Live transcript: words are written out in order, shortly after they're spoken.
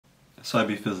So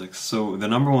IB physics. So the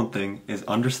number one thing is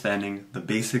understanding the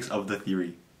basics of the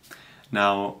theory.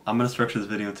 Now, I'm going to structure this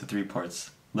video into 3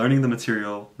 parts. Learning the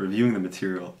material, reviewing the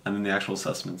material, and then the actual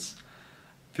assessments.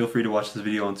 Feel free to watch this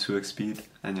video on 2x speed,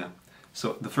 and yeah.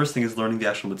 So the first thing is learning the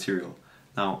actual material.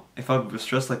 Now, if I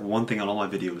stress like one thing on all my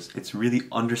videos, it's really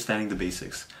understanding the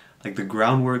basics. Like the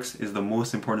groundworks is the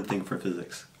most important thing for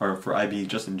physics, or for IB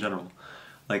just in general.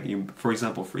 Like, for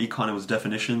example, for econ it was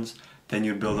definitions, then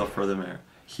you'd build up furthermore.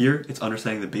 Here, it's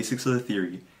understanding the basics of the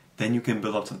theory, then you can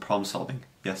build up to the problem solving.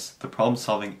 Yes, the problem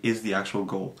solving is the actual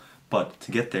goal, but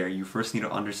to get there, you first need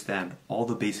to understand all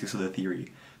the basics of the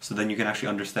theory, so then you can actually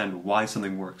understand why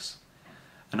something works.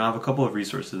 And I have a couple of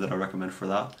resources that I recommend for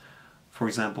that. For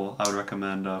example, I would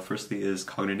recommend, firstly is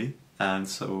Cognity, and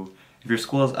so if your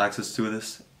school has access to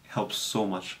this, it helps so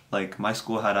much. Like, my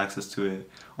school had access to it,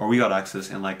 or we got access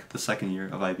in like the second year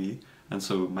of IB, and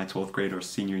so my 12th grade or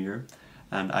senior year,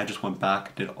 and I just went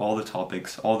back, did all the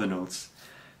topics, all the notes,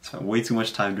 spent way too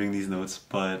much time doing these notes,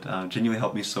 but genuinely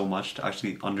helped me so much to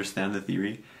actually understand the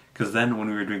theory, because then when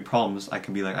we were doing problems, I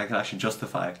can actually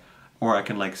justify, or I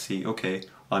can like see, okay,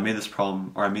 well, I made this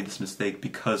problem, or I made this mistake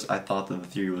because I thought that the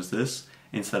theory was this,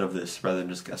 instead of this, rather than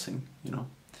just guessing, you know?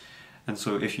 And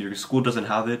so if your school doesn't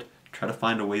have it, try to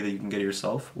find a way that you can get it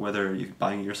yourself, whether you're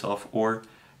buying it yourself, or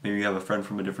maybe you have a friend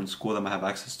from a different school that might have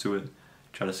access to it.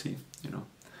 Try to see, you know?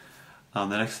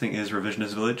 The next thing is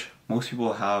Revisionist Village. Most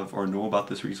people have or know about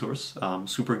this resource.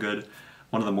 Super good.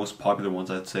 One of the most popular ones,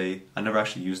 I'd say. I never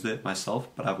actually used it myself,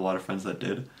 but I have a lot of friends that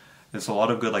did. It's a lot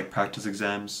of good like practice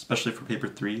exams, especially for paper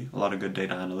 3. A lot of good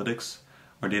data analytics,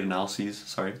 or data analyses,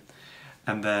 sorry.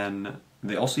 And then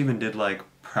they also even did like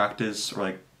practice or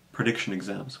like prediction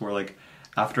exams, where like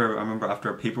I remember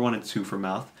after paper 1 and 2 for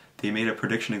math, they made a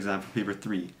prediction exam for paper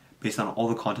 3. Based on all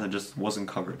the content that just wasn't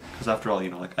covered. Because after all, you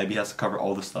know, like IB has to cover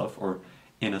all the stuff, or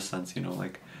in a sense, you know,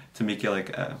 like to make it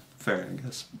like fair, I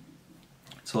guess.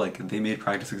 So like they made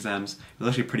practice exams. It was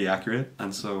actually pretty accurate,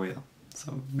 and so yeah.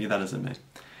 So be that as it may.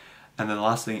 And then the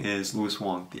last thing is Louis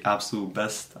Wong, the absolute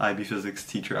best IB physics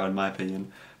teacher out in my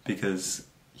opinion, because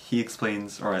he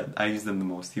explains, or I use them the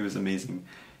most. He was amazing.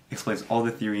 He explains all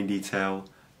the theory in detail.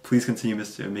 Please continue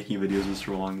making videos,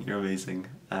 Mr. Wong. You're amazing.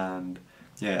 And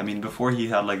yeah, I mean, before he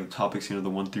had like the topics, you know, the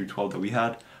 1 through 12 that we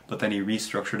had, but then he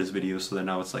restructured his videos so that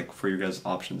now it's like for you guys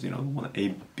options, you know,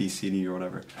 A, B, C, D or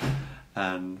whatever.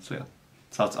 And so yeah,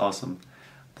 so that's awesome.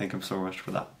 Thank him so much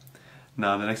for that.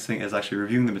 Now the next thing is actually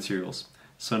reviewing the materials.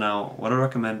 So now what I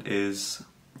recommend is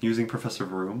using Professor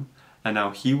Vroom, and now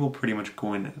he will pretty much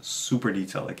go in super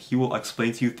detail. Like he will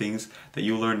explain to you things that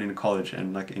you learned in college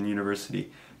and like in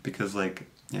university, because like,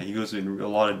 yeah, he goes in a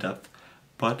lot of depth,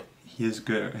 but he is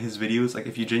good. His videos, like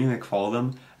if you genuinely like follow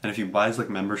them, and if you buy his like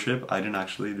membership, I didn't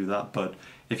actually do that, but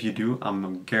if you do,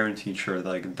 I'm guaranteed sure that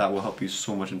like that will help you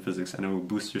so much in physics, and it will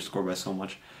boost your score by so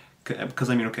much. Because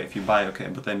I mean, okay, if you buy, okay,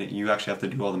 but then you actually have to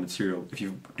do all the material. If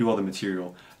you do all the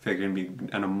material, I feel like you're gonna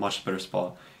be in a much better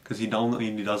spot, because he not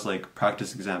only does like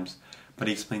practice exams, but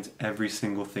he explains every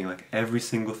single thing, like every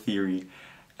single theory,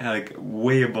 and, like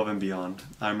way above and beyond.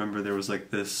 I remember there was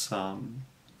like this.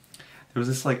 There was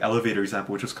this like elevator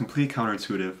example which was completely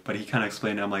counterintuitive, but he kind of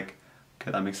explained it. I'm like, okay,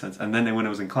 that makes sense. And then when it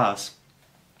was in class,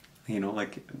 you know,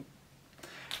 like it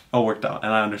all worked out,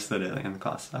 and I understood it in the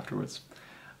class afterwards.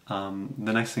 The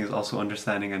next thing is also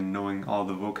understanding and knowing all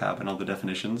the vocab and all the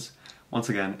definitions. Once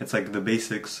again, it's like the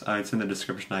basics. It's in the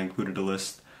description. I included a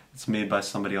list. It's made by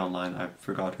somebody online. I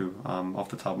forgot who off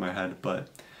the top of my head, but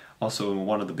also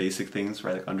one of the basic things,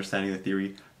 right? Like understanding the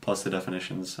theory plus the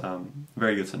definitions.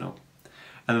 Very good to know.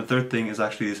 And the third thing is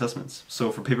actually the assessments.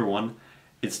 So for paper 1,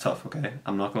 it's tough, okay?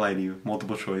 I'm not gonna lie to you,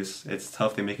 multiple choice. It's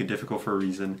tough, they make it difficult for a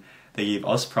reason. They gave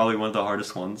us probably one of the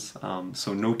hardest ones.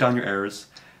 So note down your errors,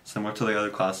 similar to the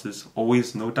other classes.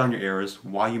 Always note down your errors,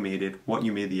 why you made it, what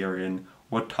you made the error in,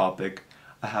 what topic.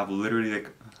 I have literally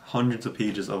like hundreds of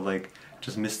pages of like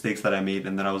just mistakes that I made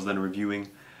and that I was then reviewing.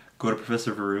 Go to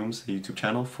Professor Vroom's YouTube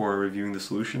channel for reviewing the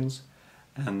solutions.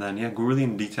 And then, yeah, go really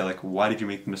in detail, like why did you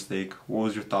make the mistake, what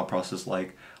was your thought process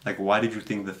like why did you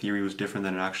think the theory was different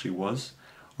than it actually was,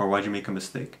 or why did you make a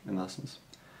mistake, in essence.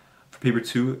 For paper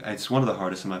 2, it's one of the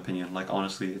hardest in my opinion. Like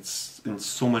honestly, it's in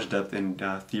so much depth in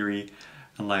theory,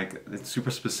 and like it's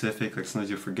super specific, like sometimes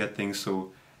you forget things,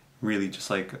 so really just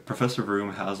like Professor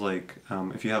Vroom has like,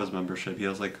 if you have his membership, he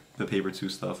has like the paper 2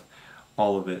 stuff,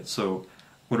 all of it, so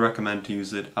would recommend to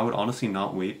use it. I would honestly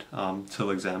not wait till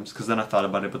exams, because then I thought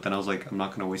about it, but then I was like, I'm not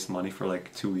going to waste money for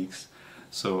like 2 weeks.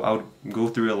 So I would go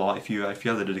through it a lot. If you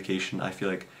have the dedication, I feel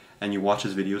like, and you watch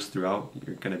his videos throughout,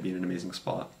 you're going to be in an amazing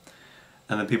spot.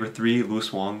 And then paper 3,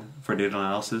 Louis Wong for data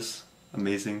analysis.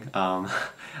 amazing. I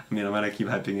mean, I'm gonna keep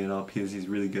hyping it up because he's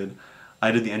really good.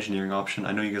 I did the engineering option.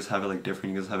 I know you guys have it like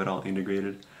different. You guys have it all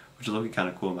integrated, which is looking kind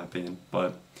of cool in my opinion.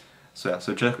 But so yeah,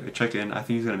 so check in. I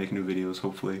think he's gonna make new videos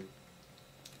hopefully.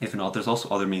 If not, there's also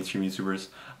other mainstream YouTubers.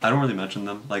 I don't really mention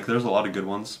them. Like, there's a lot of good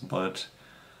ones, but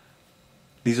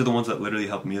these are the ones that literally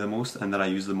help me the most and that I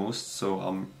use the most. So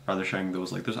I'm rather sharing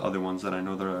those. Like, there's other ones that I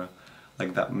know that are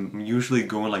like that usually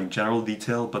go in like general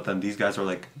detail, but then these guys are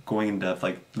like going in depth,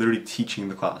 like literally teaching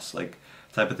the class, like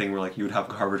type of thing where like you would have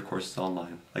Harvard courses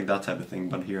online, like that type of thing,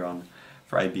 but here on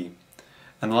for IB.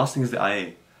 And the last thing is the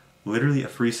IA, literally a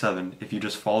free 7 if you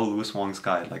just follow Lewis Wong's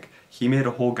guide. Like, he made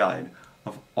a whole guide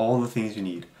of all the things you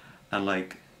need, and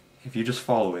like if you just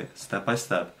follow it step by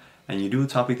step and you do a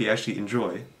topic that you actually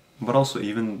enjoy, but also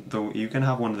even though you can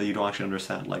have one that you don't actually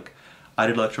understand, like I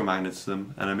did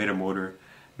electromagnetism and I made a motor,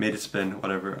 made it spin,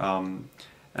 whatever, and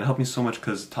it helped me so much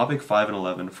because topic 5 and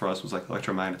 11 for us was like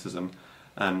electromagnetism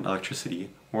and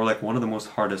electricity were like one of the most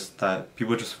hardest that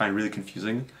people just find really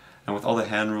confusing, and with all the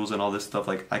hand rules and all this stuff,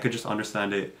 like I could just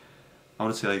understand it. I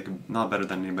want to say like not better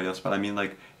than anybody else, but I mean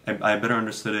like I better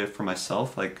understood it for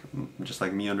myself, like just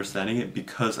like me understanding it,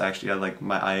 because I actually had like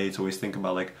my IA to always think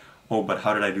about like, oh, but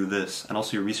how did I do this? And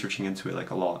also you're researching into it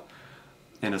like a lot,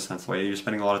 in a sense, like you're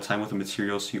spending a lot of time with the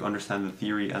material, so you understand the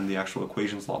theory and the actual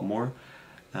equations a lot more.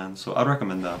 And so I'd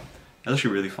recommend that. It's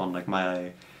actually really fun, like my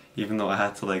IA, even though I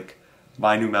had to like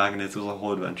buy new magnets, it was a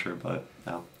whole adventure, but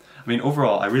yeah. I mean,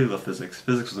 overall, I really love physics.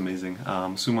 Physics was amazing,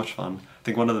 so much fun. I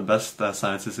think one of the best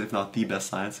sciences, if not the best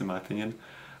science in my opinion,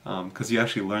 because you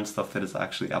actually learn stuff that is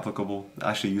actually applicable,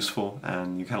 actually useful,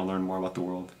 and you kind of learn more about the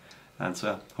world. And so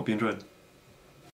yeah, hope you enjoyed.